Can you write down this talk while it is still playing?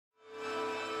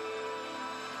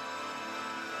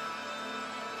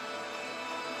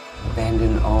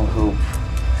Abandon all hope,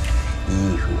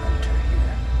 ye who enter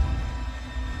here.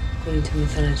 According to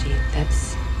mythology,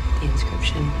 that's the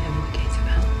inscription over the gates of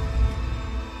hell.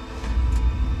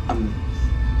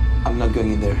 I'm not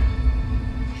going in there.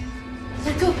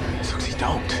 Let go. Suxy,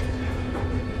 don't.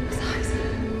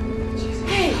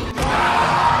 Hey!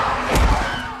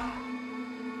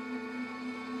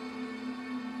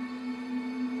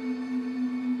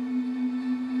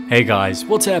 Hey guys,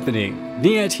 what's happening?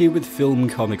 Niyat here with Film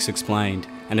Comics Explained,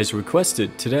 and as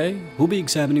requested, today we'll be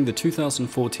examining the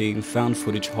 2014 found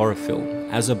footage horror film,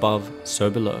 As Above, So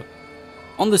Below.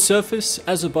 On the surface,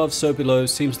 As Above, So Below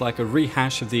seems like a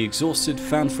rehash of the exhausted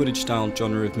found footage style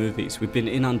genre of movies we've been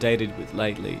inundated with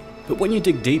lately. But when you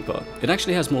dig deeper, it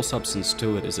actually has more substance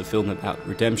to it as a film about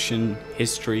redemption,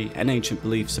 history, and ancient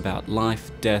beliefs about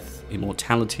life, death,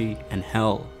 immortality, and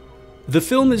hell. The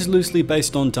film is loosely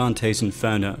based on Dante's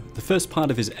Inferno, the first part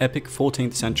of his epic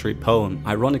 14th century poem,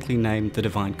 ironically named The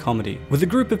Divine Comedy, with a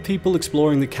group of people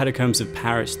exploring the catacombs of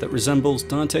Paris that resembles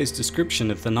Dante's description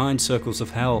of the 9 circles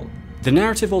of hell. The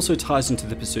narrative also ties into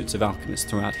the pursuits of alchemists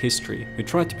throughout history, who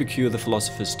tried to procure the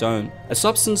Philosopher's Stone, a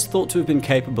substance thought to have been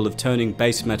capable of turning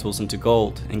base metals into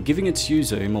gold and giving its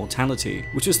user immortality,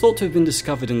 which was thought to have been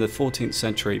discovered in the 14th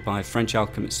century by French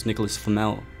alchemist Nicolas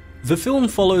Flamel. The film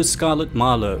follows Scarlett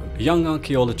Marlowe, a young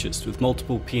archaeologist with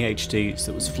multiple PhDs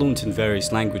that was fluent in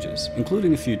various languages,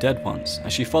 including a few dead ones,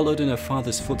 as she followed in her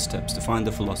father's footsteps to find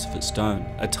the Philosopher's Stone,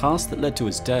 a task that led to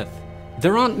his death.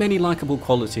 There aren't many likable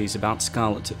qualities about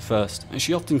Scarlett at first, and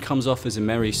she often comes off as a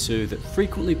Mary Sue that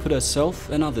frequently put herself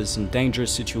and others in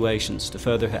dangerous situations to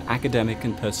further her academic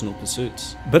and personal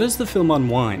pursuits. But as the film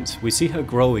unwinds, we see her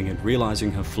growing and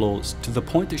realizing her flaws, to the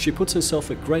point that she puts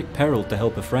herself at great peril to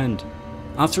help a friend.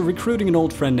 After recruiting an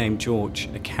old friend named George,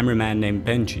 a cameraman named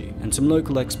Benji, and some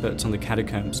local experts on the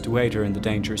catacombs to aid her in the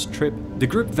dangerous trip, the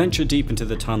group venture deep into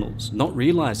the tunnels, not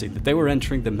realizing that they were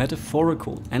entering the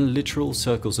metaphorical and literal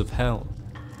circles of hell.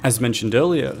 As mentioned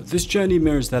earlier, this journey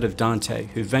mirrors that of Dante,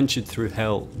 who ventured through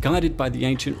hell, guided by the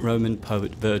ancient Roman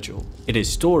poet Virgil. In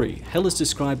his story, hell is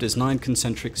described as 9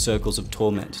 concentric circles of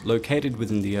torment located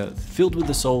within the earth, filled with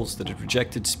the souls that had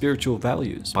rejected spiritual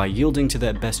values by yielding to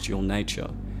their bestial nature.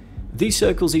 These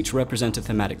circles each represent a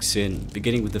thematic sin,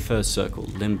 beginning with the first circle,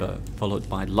 limbo, followed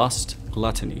by lust,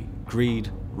 gluttony,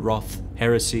 greed, wrath,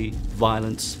 heresy,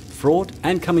 violence, fraud,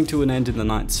 and coming to an end in the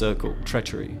 9th circle,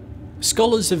 treachery.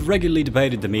 Scholars have regularly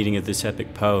debated the meaning of this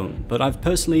epic poem, but I've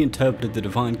personally interpreted the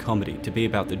Divine Comedy to be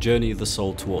about the journey of the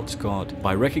soul towards God,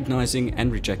 by recognizing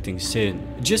and rejecting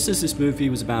sin, just as this movie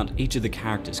was about each of the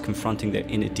characters confronting their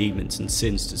inner demons and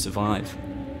sins to survive.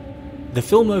 The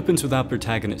film opens with our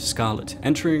protagonist, Scarlett,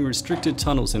 entering restricted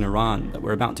tunnels in Iran that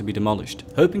were about to be demolished,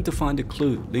 hoping to find a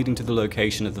clue leading to the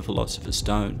location of the Philosopher's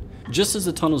Stone. Just as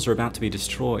the tunnels are about to be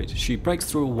destroyed, she breaks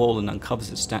through a wall and uncovers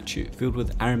a statue filled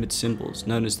with aramid symbols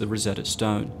known as the Rosetta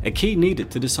Stone, a key needed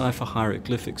to decipher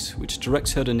hieroglyphics, which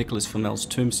directs her to Nicolas Flamel's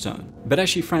tombstone. But as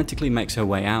she frantically makes her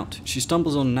way out, she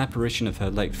stumbles on an apparition of her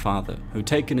late father, who'd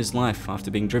taken his life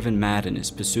after being driven mad in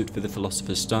his pursuit for the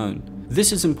Philosopher's Stone.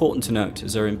 This is important to note,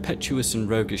 as her impetuous and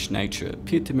roguish nature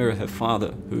appeared to mirror her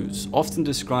father, who's often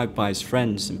described by his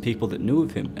friends and people that knew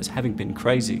of him as having been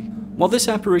crazy. While this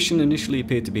apparition initially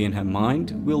appeared to be in her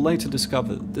mind, we'll later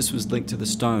discover that this was linked to the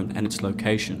stone and its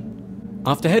location.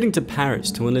 After heading to Paris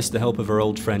to enlist the help of her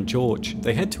old friend George,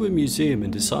 they head to a museum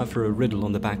and decipher a riddle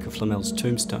on the back of Flamel's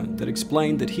tombstone that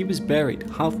explained that he was buried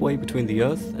halfway between the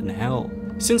earth and hell.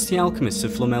 Since the alchemists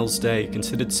of Flamel's day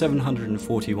considered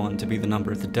 741 to be the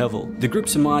number of the devil, the group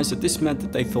surmised that this meant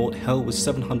that they thought hell was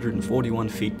 741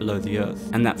 feet below the earth,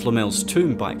 and that Flamel's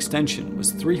tomb, by extension,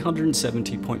 was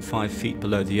 370.5 feet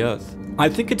below the earth. I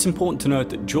think it's important to note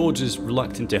that George is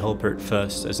reluctant to help her at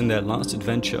first, as in their last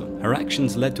adventure, her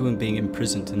actions led to him being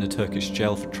imprisoned in a Turkish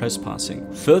jail for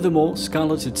trespassing. Furthermore,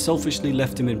 Scarlett had selfishly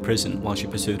left him in prison while she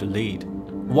pursued a lead.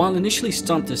 While initially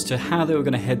stumped as to how they were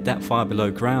going to head that far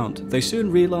below ground, they soon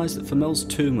realised that Flamel's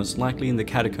tomb was likely in the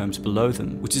catacombs below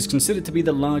them, which is considered to be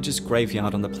the largest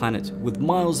graveyard on the planet, with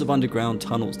miles of underground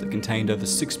tunnels that contained over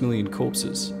 6 million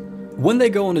corpses. When they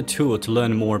go on a tour to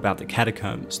learn more about the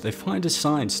catacombs, they find a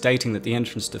sign stating that the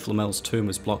entrance to Flamel's tomb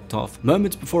was blocked off,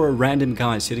 moments before a random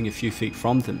guy sitting a few feet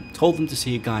from them told them to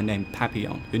see a guy named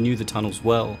Papillon, who knew the tunnels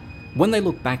well. When they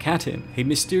look back at him, he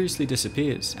mysteriously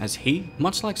disappears, as he,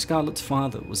 much like Scarlett's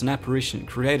father, was an apparition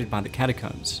created by the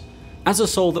catacombs. As a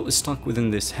soul that was stuck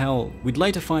within this hell, we'd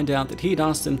later find out that he had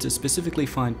asked them to specifically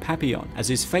find Papillon, as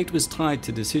his fate was tied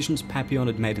to decisions Papillon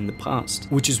had made in the past,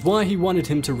 which is why he wanted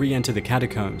him to re-enter the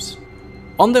catacombs.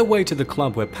 On their way to the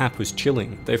club where Pap was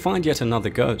chilling, they find yet another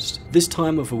ghost, this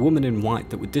time of a woman in white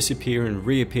that would disappear and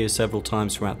reappear several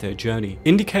times throughout their journey,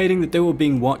 indicating that they were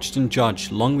being watched and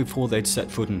judged long before they'd set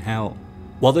foot in hell.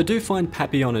 While they do find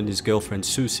Papillon and his girlfriend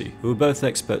Susie, who are both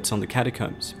experts on the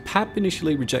catacombs, Pap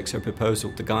initially rejects her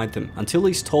proposal to guide them until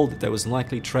he's told that there was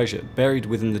likely treasure buried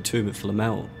within the tomb of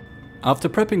Flamel. After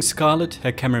prepping Scarlett,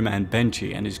 her cameraman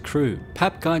Benji and his crew,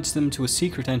 Pap guides them to a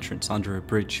secret entrance under a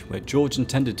bridge where George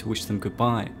intended to wish them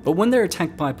goodbye. But when they're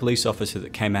attacked by a police officer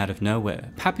that came out of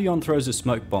nowhere, Papillon throws a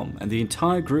smoke bomb and the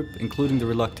entire group, including the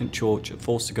reluctant George, are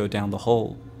forced to go down the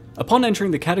hole. Upon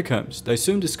entering the catacombs, they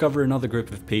soon discover another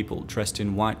group of people dressed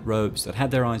in white robes that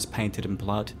had their eyes painted in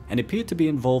blood and appeared to be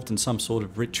involved in some sort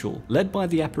of ritual led by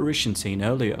the apparition seen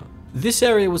earlier. This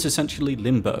area was essentially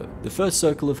Limbo, the first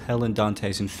circle of hell in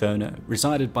Dante's Inferno,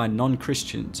 resided by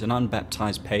non-Christians and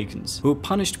unbaptized pagans, who were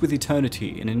punished with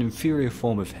eternity in an inferior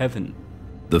form of heaven.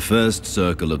 The first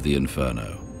circle of the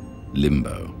Inferno,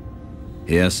 Limbo.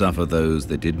 Here suffer those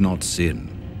that did not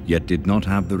sin, yet did not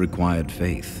have the required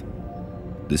faith.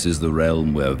 This is the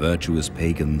realm where virtuous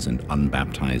pagans and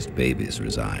unbaptized babies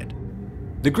reside.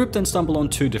 The group then stumble on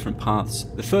two different paths,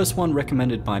 the first one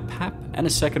recommended by Pap and a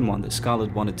second one that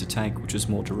Scarlett wanted to take, which was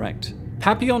more direct.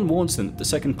 Papillon warns them that the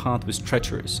second path was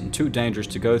treacherous and too dangerous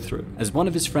to go through, as one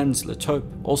of his friends, Le Taupe,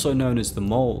 also known as the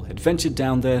Mole, had ventured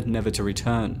down there never to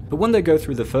return. But when they go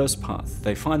through the first path,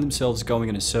 they find themselves going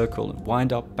in a circle and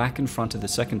wind up back in front of the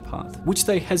second path, which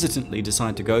they hesitantly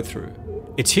decide to go through.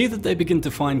 It's here that they begin to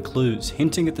find clues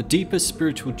hinting at the deeper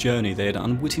spiritual journey they had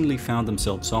unwittingly found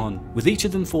themselves on, with each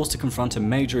of them forced to confront a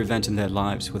major event in their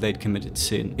lives where they'd committed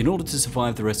sin in order to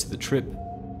survive the rest of the trip.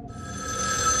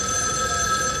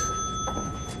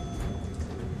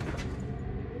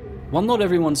 While not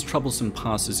everyone's troublesome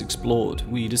past is explored,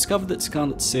 we discover that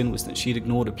Scarlett's sin was that she'd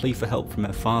ignored a plea for help from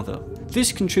her father.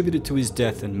 This contributed to his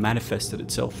death and manifested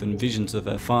itself in visions of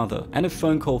her father and a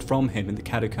phone call from him in the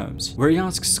catacombs, where he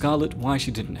asks Scarlett why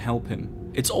she didn't help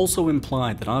him. It's also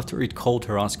implied that after he'd called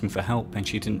her asking for help and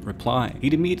she didn't reply,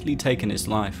 he'd immediately taken his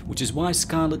life, which is why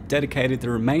Scarlett dedicated the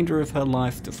remainder of her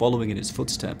life to following in his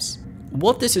footsteps.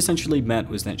 What this essentially meant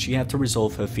was that she had to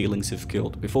resolve her feelings of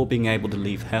guilt before being able to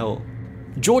leave hell.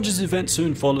 George's event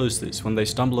soon follows this when they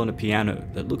stumble on a piano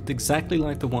that looked exactly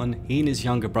like the one he and his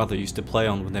younger brother used to play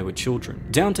on when they were children,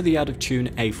 down to the out-of-tune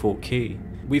A4 key.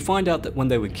 We find out that when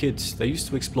they were kids, they used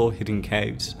to explore hidden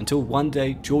caves, until one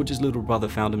day George's little brother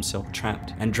found himself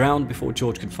trapped and drowned before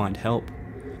George could find help.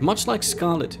 Much like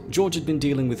Scarlett, George had been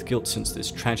dealing with guilt since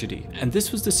this tragedy, and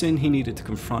this was the sin he needed to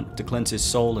confront to cleanse his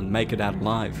soul and make it out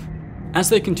alive. As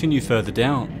they continue further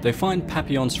down, they find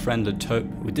Papillon's friend Le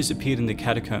Taupe, who had disappeared in the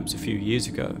catacombs a few years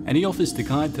ago, and he offers to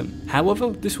guide them. However,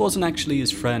 this wasn't actually his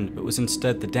friend, but was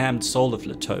instead the damned soul of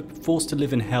Le Taupe, forced to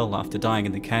live in hell after dying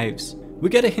in the caves. We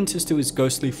get a hint as to his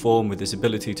ghostly form with his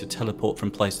ability to teleport from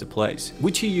place to place,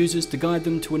 which he uses to guide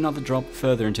them to another drop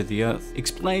further into the earth,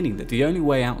 explaining that the only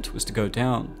way out was to go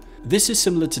down. This is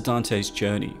similar to Dante's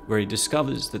journey, where he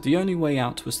discovers that the only way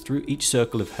out was through each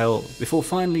circle of hell, before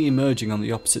finally emerging on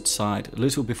the opposite side a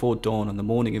little before dawn on the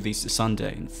morning of Easter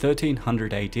Sunday in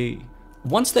 1300 AD.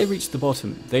 Once they reach the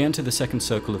bottom, they enter the second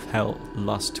circle of hell,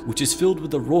 Lust, which is filled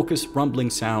with the raucous rumbling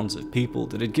sounds of people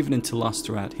that had given into lust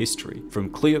throughout history,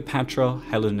 from Cleopatra,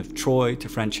 Helen of Troy to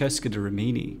Francesca da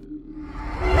Rimini.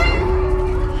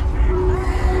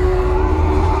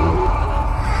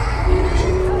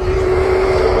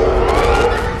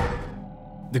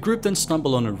 The group then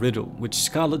stumble on a riddle, which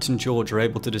Scarlett and George are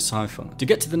able to decipher, to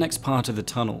get to the next part of the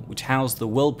tunnel, which housed the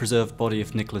well-preserved body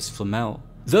of Nicholas Flamel.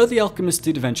 Though the alchemist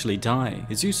did eventually die,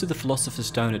 his use of the Philosopher's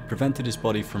Stone had prevented his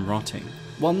body from rotting.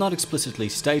 While not explicitly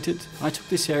stated, I took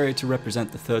this area to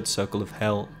represent the third circle of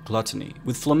hell, gluttony,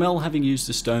 with Flamel having used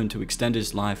the stone to extend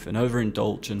his life and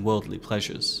overindulge in worldly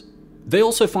pleasures. They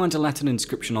also find a Latin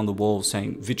inscription on the wall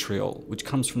saying vitriol, which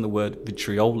comes from the word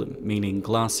vitriolum, meaning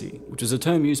glassy, which was a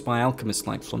term used by alchemists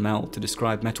like Flamel to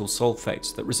describe metal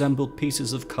sulfates that resembled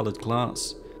pieces of coloured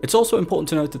glass. It's also important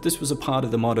to note that this was a part of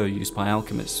the motto used by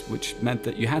alchemists, which meant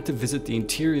that you had to visit the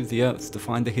interior of the earth to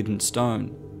find the hidden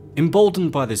stone.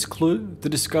 Emboldened by this clue, the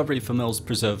discovery of Flamel's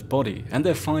preserved body, and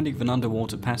their finding of an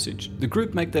underwater passage, the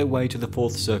group make their way to the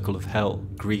fourth circle of hell,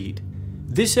 Greed.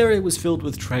 This area was filled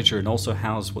with treasure and also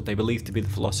housed what they believed to be the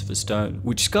Philosopher's Stone,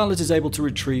 which Scarlett is able to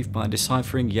retrieve by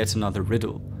deciphering yet another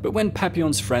riddle. But when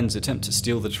Papillon's friends attempt to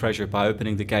steal the treasure by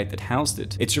opening the gate that housed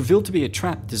it, it's revealed to be a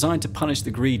trap designed to punish the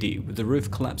greedy, with the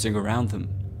roof collapsing around them.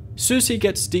 Susie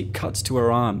gets deep cuts to her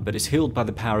arm, but is healed by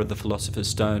the power of the Philosopher's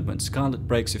Stone when Scarlett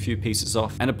breaks a few pieces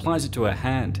off and applies it to her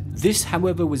hand. This,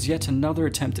 however, was yet another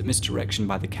attempt at misdirection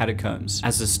by the catacombs,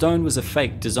 as the stone was a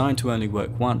fake designed to only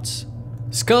work once.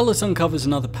 Scarlet uncovers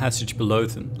another passage below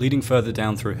them, leading further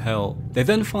down through hell. They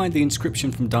then find the inscription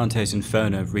from Dante's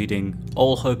Inferno reading,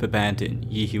 "All hope abandon,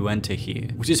 ye who enter here,"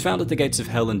 which is found at the gates of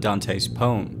hell in Dante's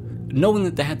poem. Knowing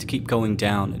that they had to keep going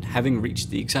down and having reached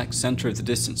the exact center of the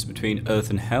distance between earth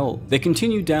and hell, they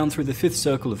continue down through the fifth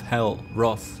circle of hell,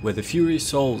 Wrath, where the furious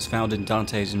souls found in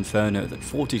Dante's Inferno that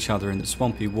fought each other in the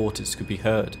swampy waters could be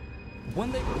heard.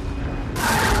 When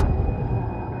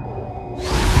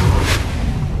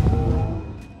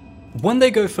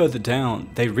they go further down,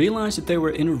 they realize that they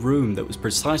were in a room that was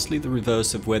precisely the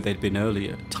reverse of where they'd been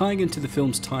earlier, tying into the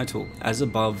film's title, As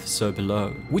Above, So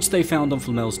Below, which they found on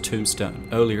Flamel's tombstone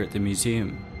earlier at the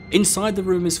museum. Inside the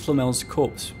room is Flamel's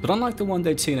corpse, but unlike the one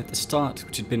they'd seen at the start,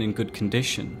 which had been in good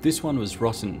condition, this one was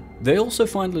rotten. They also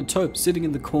find Le Taupe sitting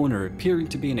in the corner, appearing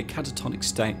to be in a catatonic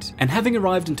state, and having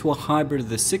arrived into a hybrid of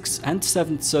the 6th and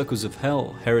 7th circles of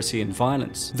hell, heresy and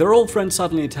violence, their old friend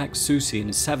suddenly attacks Susie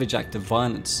in a savage act of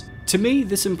violence. To me,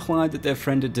 this implied that their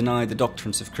friend had denied the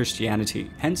doctrines of Christianity,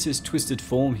 hence his twisted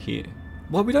form here.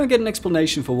 While we don't get an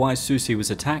explanation for why Susie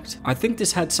was attacked, I think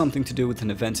this had something to do with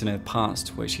an event in her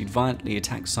past where she'd violently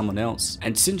attacked someone else,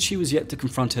 and since she was yet to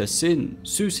confront her sin,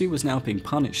 Susie was now being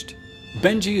punished.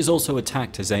 Benji is also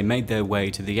attacked as they made their way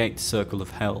to the 8th circle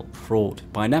of hell, Fraud,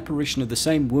 by an apparition of the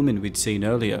same woman we'd seen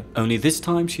earlier, only this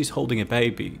time she's holding a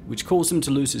baby, which caused him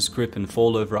to lose his grip and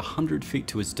fall over 100 feet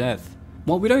to his death.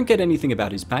 While we don't get anything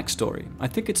about his backstory, I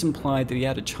think it's implied that he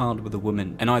had a child with a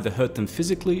woman and either hurt them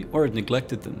physically or had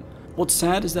neglected them. What's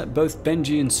sad is that both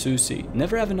Benji and Susie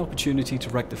never have an opportunity to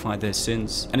rectify their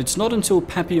sins, and it's not until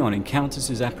Papillon encounters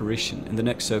his apparition in the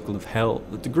next circle of hell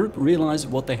that the group realize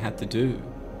what they had to do.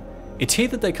 It's here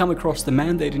that they come across the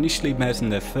man they'd initially met in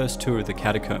their first tour of the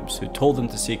catacombs, who told them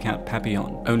to seek out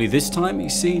Papillon, only this time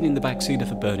he's seen in the backseat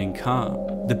of a burning car.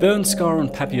 The burn scar on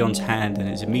Papillon's hand and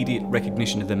his immediate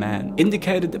recognition of the man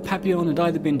indicated that Papillon had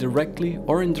either been directly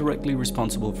or indirectly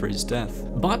responsible for his death.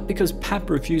 But because Pap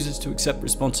refuses to accept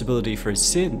responsibility for his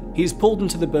sin, he is pulled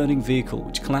into the burning vehicle,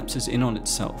 which collapses in on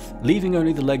itself, leaving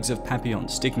only the legs of Papillon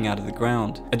sticking out of the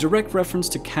ground, a direct reference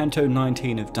to Canto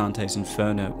 19 of Dante's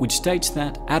Inferno, which states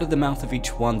that out of the mouth of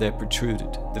each one there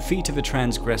protruded the feet of a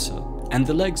transgressor, and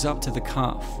the legs up to the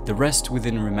calf, the rest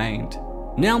within remained.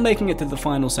 Now making it to the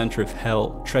final center of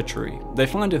hell, Treachery, they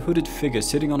find a hooded figure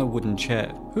sitting on a wooden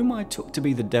chair, whom I took to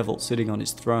be the devil sitting on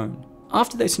his throne.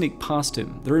 After they sneak past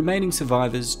him, the remaining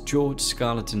survivors, George,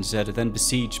 Scarlet and Zed, are then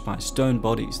besieged by stone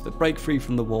bodies that break free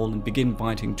from the wall and begin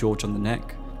biting George on the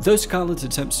neck. Though Scarlet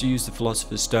attempts to use the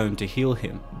Philosopher's Stone to heal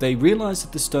him, they realize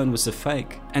that the stone was a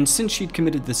fake, and since she'd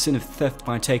committed the sin of theft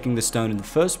by taking the stone in the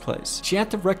first place, she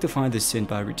had to rectify this sin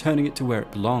by returning it to where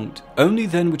it belonged. Only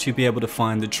then would she be able to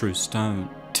find the true stone.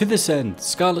 To this end,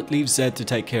 Scarlet leaves Zed to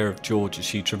take care of George as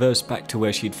she traversed back to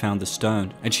where she'd found the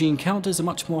stone, and she encounters a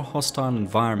much more hostile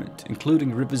environment,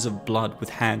 including rivers of blood with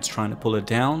hands trying to pull her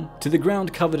down, to the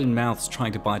ground covered in mouths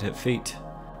trying to bite her feet.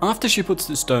 After she puts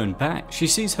the stone back, she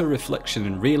sees her reflection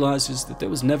and realizes that there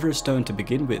was never a stone to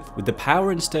begin with the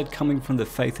power instead coming from the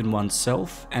faith in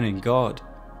oneself and in God.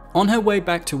 On her way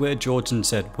back to where George and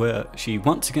Zed were, she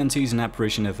once again sees an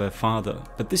apparition of her father,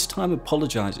 but this time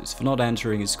apologizes for not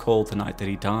answering his call the night that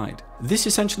he died. This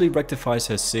essentially rectifies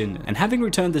her sin, and having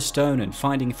returned the stone and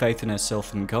finding faith in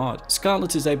herself and God,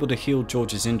 Scarlet is able to heal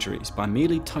George's injuries by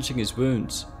merely touching his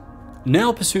wounds.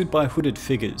 Now pursued by hooded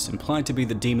figures, implied to be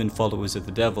the demon followers of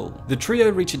the devil, the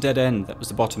trio reach a dead end that was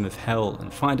the bottom of hell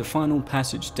and find a final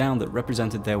passage down that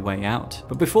represented their way out.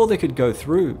 But before they could go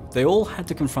through, they all had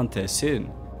to confront their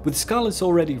sin. With Scarlet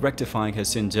already rectifying her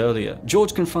sins earlier,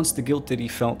 George confronts the guilt that he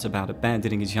felt about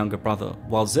abandoning his younger brother,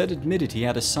 while Zed admitted he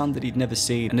had a son that he'd never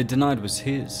seen and had denied was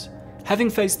his.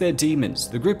 Having faced their demons,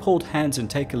 the group hold hands and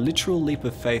take a literal leap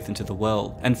of faith into the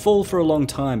well, and fall for a long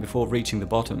time before reaching the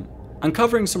bottom.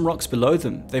 Uncovering some rocks below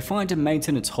them, they find a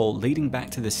maintenance hole leading back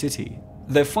to the city.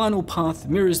 Their final path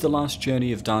mirrors the last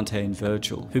journey of Dante and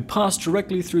Virgil, who passed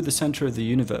directly through the center of the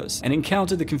universe and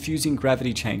encountered the confusing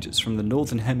gravity changes from the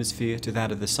northern hemisphere to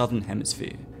that of the southern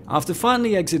hemisphere. After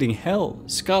finally exiting hell,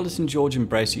 Scarlet and George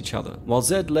embrace each other, while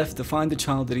Zed left to find the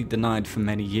child that he denied for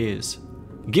many years.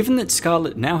 Given that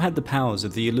Scarlet now had the powers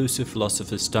of the elusive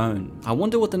Philosopher's Stone, I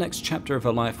wonder what the next chapter of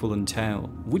her life will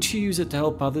entail. Would she use it to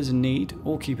help others in need,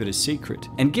 or keep it a secret?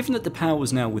 And given that the power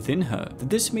was now within her, did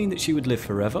this mean that she would live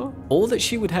forever? Or that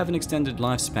she would have an extended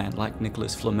lifespan like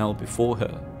Nicholas Flamel before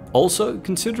her? Also,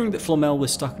 considering that Flamel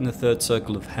was stuck in the 3rd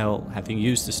circle of hell, having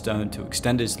used the stone to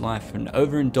extend his life and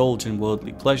overindulge in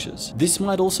worldly pleasures, this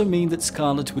might also mean that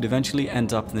Scarlet would eventually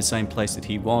end up in the same place that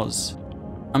he was.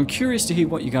 I'm curious to hear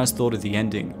what you guys thought of the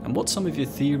ending, and what some of your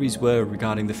theories were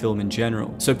regarding the film in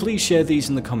general, so please share these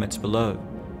in the comments below.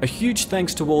 A huge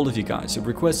thanks to all of you guys who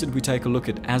requested we take a look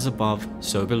at As Above,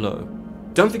 So Below.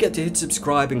 Don't forget to hit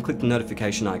subscribe and click the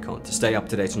notification icon to stay up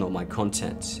to date on all my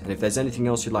content, and if there's anything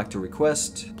else you'd like to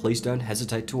request, please don't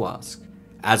hesitate to ask.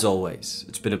 As always,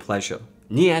 it's been a pleasure.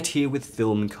 Niyat here with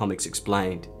Film and Comics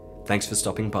Explained. Thanks for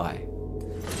stopping by.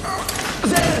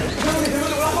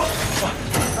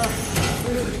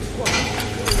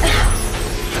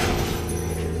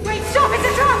 Wait, stop it!